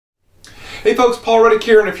Hey folks, Paul Reddick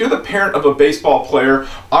here, and if you're the parent of a baseball player,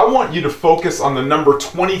 I want you to focus on the number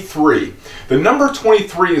 23. The number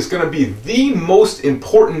 23 is going to be the most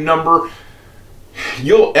important number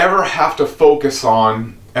you'll ever have to focus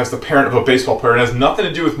on as the parent of a baseball player. It has nothing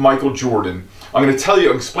to do with Michael Jordan. I'm going to tell you,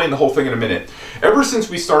 I'll explain the whole thing in a minute. Ever since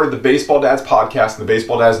we started the Baseball Dads podcast and the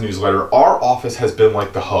Baseball Dads newsletter, our office has been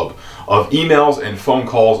like the hub of emails and phone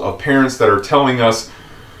calls of parents that are telling us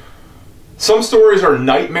some stories are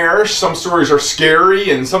nightmarish, some stories are scary,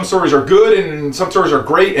 and some stories are good, and some stories are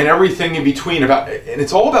great, and everything in between. And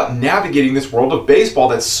it's all about navigating this world of baseball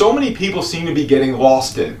that so many people seem to be getting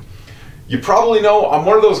lost in. You probably know I'm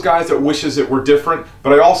one of those guys that wishes it were different,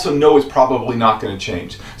 but I also know it's probably not going to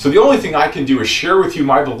change. So the only thing I can do is share with you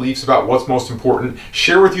my beliefs about what's most important,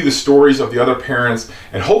 share with you the stories of the other parents,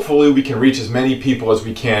 and hopefully we can reach as many people as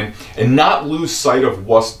we can and not lose sight of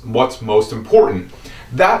what's most important.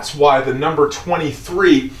 That's why the number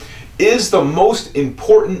 23 is the most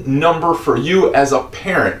important number for you as a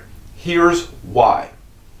parent. Here's why.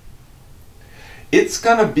 It's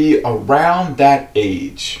going to be around that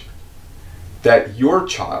age that your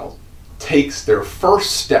child takes their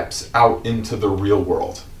first steps out into the real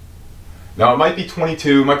world. Now it might be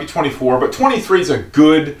 22, it might be 24, but 23 is a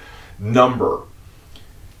good number.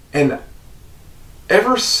 And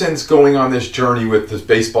ever since going on this journey with this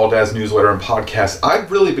Baseball Dads newsletter and podcast, I've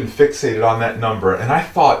really been fixated on that number, and I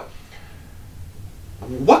thought,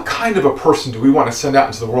 what kind of a person do we want to send out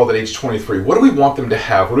into the world at age 23? What do we want them to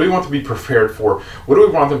have? What do we want them to be prepared for? What do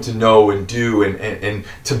we want them to know and do and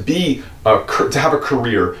to be to have a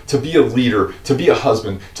career, to be a leader, to be a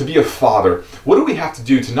husband, to be a father? What do we have to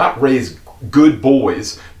do to not raise good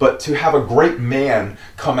boys, but to have a great man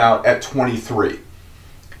come out at 23?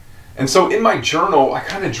 And so in my journal, I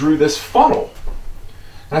kind of drew this funnel.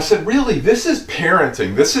 And I said, really, this is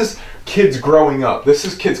parenting. This is kids growing up. This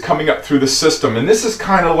is kids coming up through the system. And this is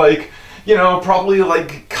kind of like, you know, probably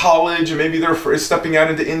like college, and maybe they're stepping out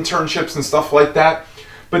into internships and stuff like that.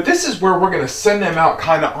 But this is where we're going to send them out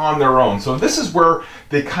kind of on their own. So this is where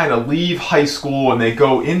they kind of leave high school and they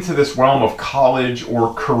go into this realm of college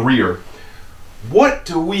or career. What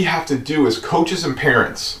do we have to do as coaches and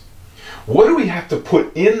parents? What do we have to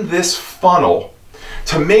put in this funnel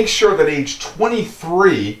to make sure that age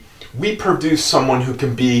 23 we produce someone who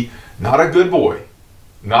can be not a good boy,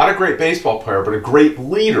 not a great baseball player, but a great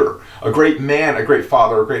leader, a great man, a great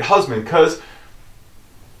father, a great husband? Because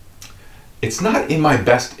it's not in my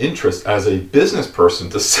best interest as a business person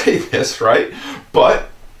to say this, right? But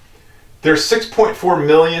there's 6.4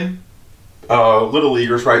 million little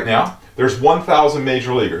leaguers right now. There's 1,000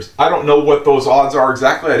 major leaguers. I don't know what those odds are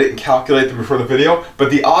exactly. I didn't calculate them before the video,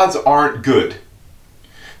 but the odds aren't good.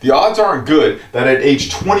 The odds aren't good that at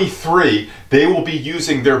age 23, they will be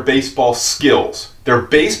using their baseball skills. Their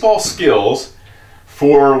baseball skills,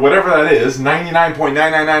 for whatever that is,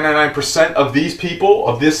 99.99999% of these people,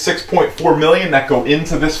 of this 6.4 million that go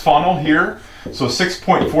into this funnel here, so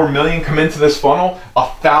 6.4 million come into this funnel,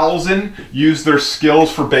 1,000 use their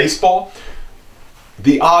skills for baseball.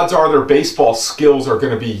 The odds are their baseball skills are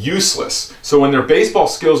going to be useless. So when their baseball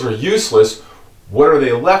skills are useless, what are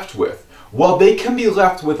they left with? Well, they can be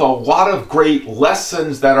left with a lot of great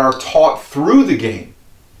lessons that are taught through the game.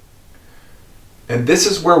 And this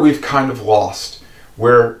is where we've kind of lost,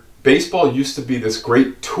 where baseball used to be this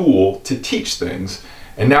great tool to teach things,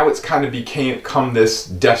 and now it's kind of become this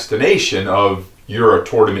destination of you're a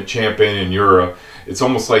tournament champion and it's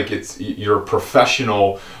almost like you're a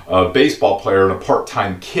professional baseball player and a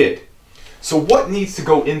part-time kid. So what needs to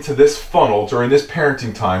go into this funnel during this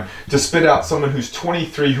parenting time to spit out someone who's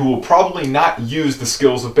 23 who will probably not use the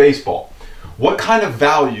skills of baseball? What kind of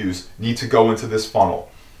values need to go into this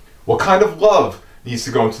funnel? What kind of love needs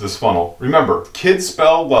to go into this funnel? Remember, kids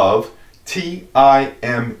spell love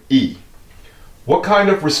T-I-M-E. What kind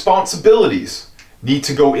of responsibilities need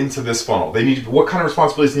to go into this funnel? What kind of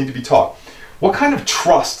responsibilities need to be taught? What kind of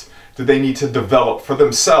trust do they need to develop for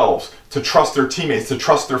themselves, to trust their teammates, to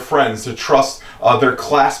trust their friends, to trust their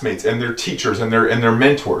classmates and their teachers and their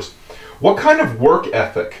mentors? What kind of work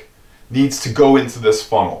ethic needs to go into this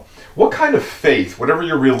funnel? What kind of faith, whatever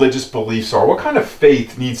your religious beliefs are, what kind of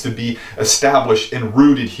faith needs to be established and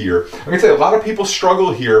rooted here? I'm going to tell you, a lot of people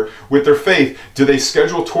struggle here with their faith. Do they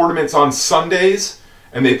schedule tournaments on Sundays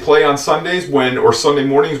and they play on Sundays or Sunday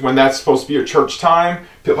mornings when that's supposed to be at church time?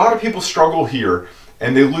 A lot of people struggle here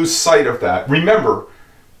and they lose sight of that. Remember,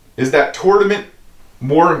 is that tournament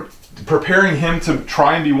more preparing him to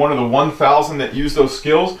try and be one of the 1,000 that use those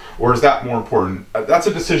skills, or is that more important? That's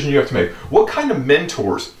a decision you have to make. What kind of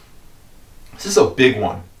mentors? This is a big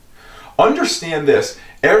one. Understand this.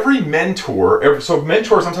 Every mentor, so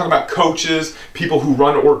mentors, I'm talking about coaches, people who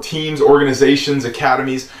run teams, organizations,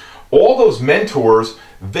 academies, all those mentors,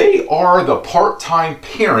 they are the part-time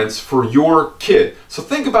parents for your kid. So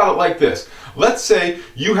think about it like this. Let's say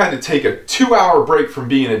you had to take a 2-hour break from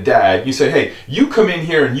being a dad. You say, hey, you come in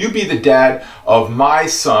here and you be the dad of my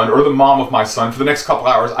son or the mom of my son for the next couple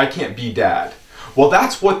hours. I can't be dad. Well,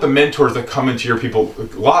 that's what the mentors that come into your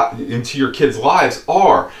kids' lives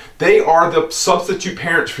are. They are the substitute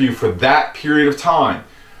parents for you for that period of time.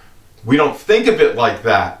 We don't think of it like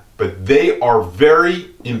that, but they are very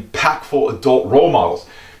impactful adult role models.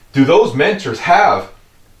 Do those mentors have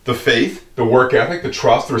the faith, the work ethic, the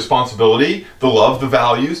trust, the responsibility, the love, the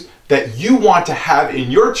values that you want to have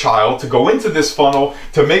in your child to go into this funnel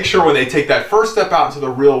to make sure when they take that first step out into the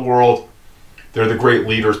real world, they're the great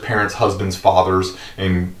leaders, parents, husbands, fathers,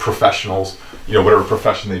 and professionals, whatever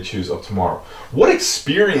profession they choose of tomorrow. What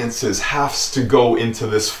experiences has to go into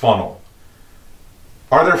this funnel?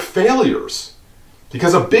 Are there failures?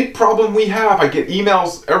 Because a big problem we have, I get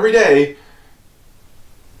emails every day,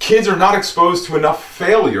 kids are not exposed to enough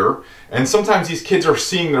failure, and sometimes these kids are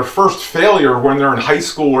seeing their first failure when they're in high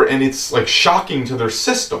school, and it's like shocking to their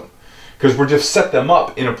system because we're just set them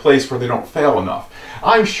up in a place where they don't fail enough.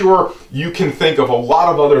 I'm sure you can think of a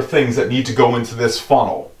lot of other things that need to go into this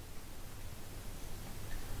funnel.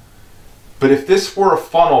 But if this were a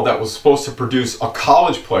funnel that was supposed to produce a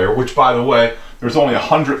college player, which by the way, there's only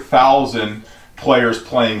 100,000 players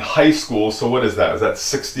playing high school, so what is that? Is that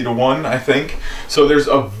 60 to 1, I think? So there's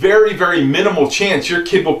a very, very minimal chance your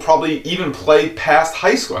kid will probably even play past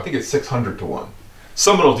high school. I think it's 600 to 1.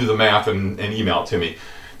 Someone will do the math and email it to me.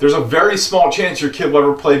 There's a very small chance your kid will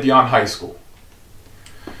ever play beyond high school.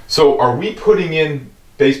 So are we putting in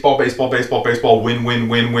baseball, baseball, baseball, baseball, win, win,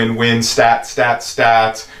 win, win, win, stats, stats,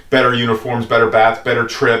 stats, better uniforms, better bats, better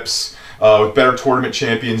trips, better tournament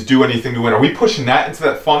champions, do anything to win? Are we pushing that into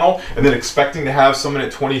that funnel and then expecting to have someone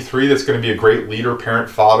at 23 that's going to be a great leader, parent,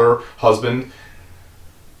 father, husband?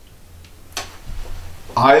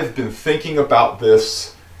 I've been thinking about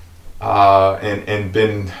this and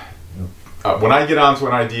been, when I get onto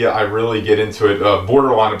an idea, I really get into it,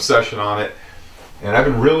 borderline obsession on it. And I've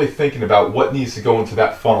been really thinking about what needs to go into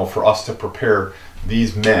that funnel for us to prepare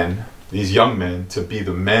these men, these young men, to be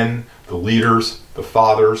the men, the leaders, the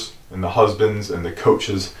fathers, and the husbands, and the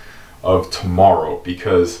coaches of tomorrow.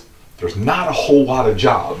 Because there's not a whole lot of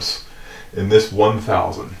jobs in this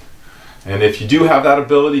 1,000. And if you do have that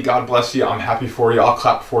ability, God bless you. I'm happy for you. I'll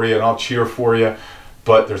clap for you and I'll cheer for you.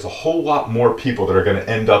 But there's a whole lot more people that are going to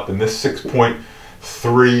end up in this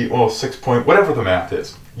 6.3, well, 6 point, whatever the math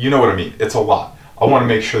is. You know what I mean? It's a lot. I want to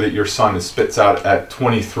make sure that your son spits out at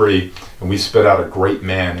 23 and we spit out a great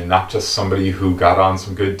man and not just somebody who got on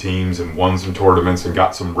some good teams and won some tournaments and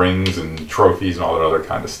got some rings and trophies and all that other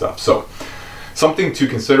kind of stuff. So something to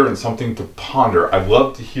consider and something to ponder. I'd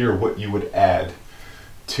love to hear what you would add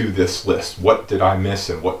to this list. What did I miss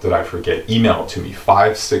and what did I forget? Email it to me,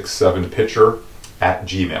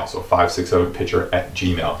 567pitcher@gmail. So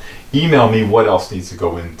 567pitcher@gmail. Email me what else needs to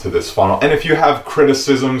go into this funnel. And if you have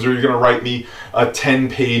criticisms or you're going to write me a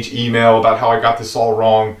 10-page email about how I got this all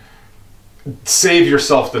wrong, save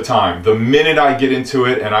yourself the time. The minute I get into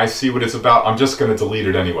it and I see what it's about, I'm just going to delete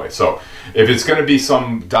it anyway. So if it's going to be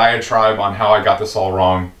some diatribe on how I got this all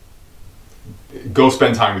wrong, go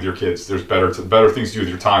spend time with your kids. There's better things to do with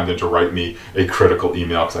your time than to write me a critical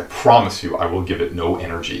email, because I promise you I will give it no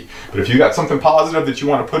energy. But if you got something positive that you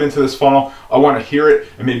want to put into this funnel, I want to hear it,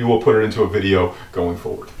 and maybe we'll put it into a video going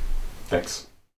forward. Thanks.